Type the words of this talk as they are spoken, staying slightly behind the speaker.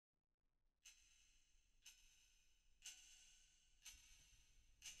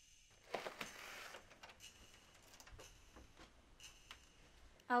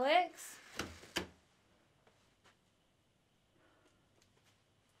Alex?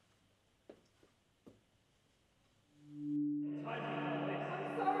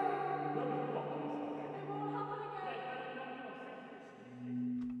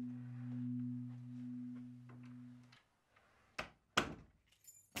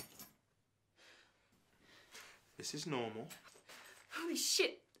 This is normal. Holy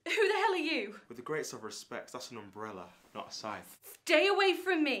shit, who the hell are you? With the greatest of respect, that's an umbrella, not a scythe. Stay away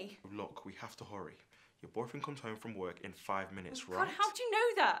from me. Look, we have to hurry. Your boyfriend comes home from work in 5 minutes, God, right? how do you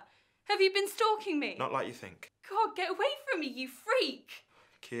know that? Have you been stalking me? Not like you think. God, get away from me, you freak.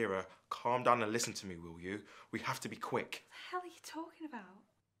 Kira, calm down and listen to me, will you? We have to be quick. What the hell are you talking about?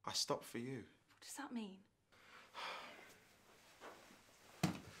 I stopped for you. What does that mean?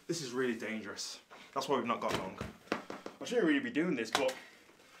 This is really dangerous. That's why we've not got long. I shouldn't really be doing this, but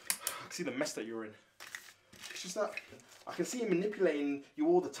I can see the mess that you're in. It's just that I can see him manipulating you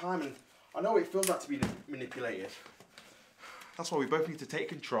all the time, and I know what it feels like to be manipulated. That's why we both need to take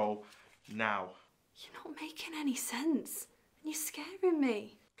control now. You're not making any sense. And you're scaring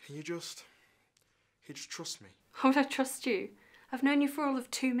me. Can you just trust me? How would I trust you? I've known you for all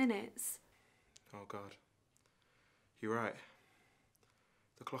of 2 minutes. Oh God. You're right.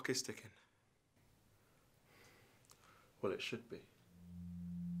 The clock is ticking. Well, it should be.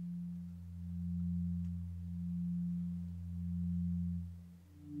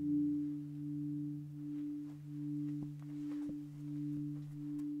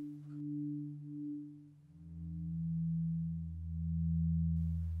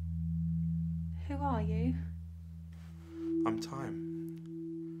 Who are you? I'm time.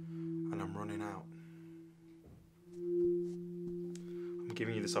 And I'm running out. I'm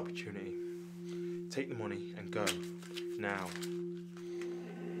giving you this opportunity. Take the money and go. Now.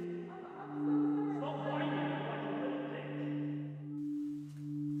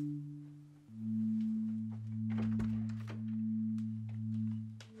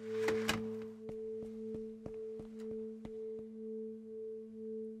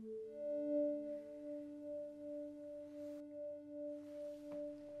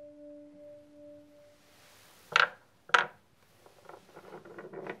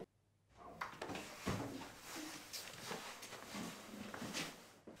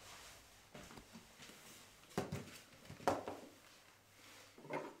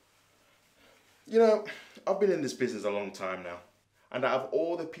 You know, I've been in this business a long time now, and out of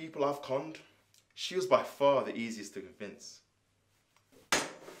all the people I've conned, she was by far the easiest to convince.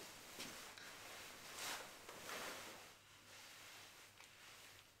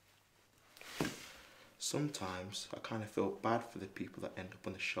 Sometimes I kind of feel bad for the people that end up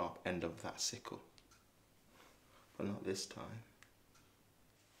on the sharp end of that sickle, but not this time.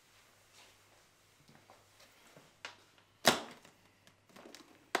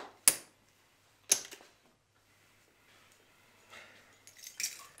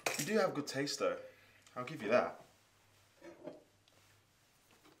 You do have good taste though, I'll give you that.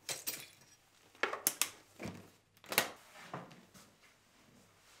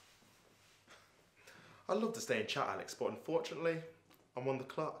 I'd love to stay and chat, Alex, but unfortunately, I'm on the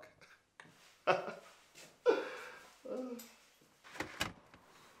clock.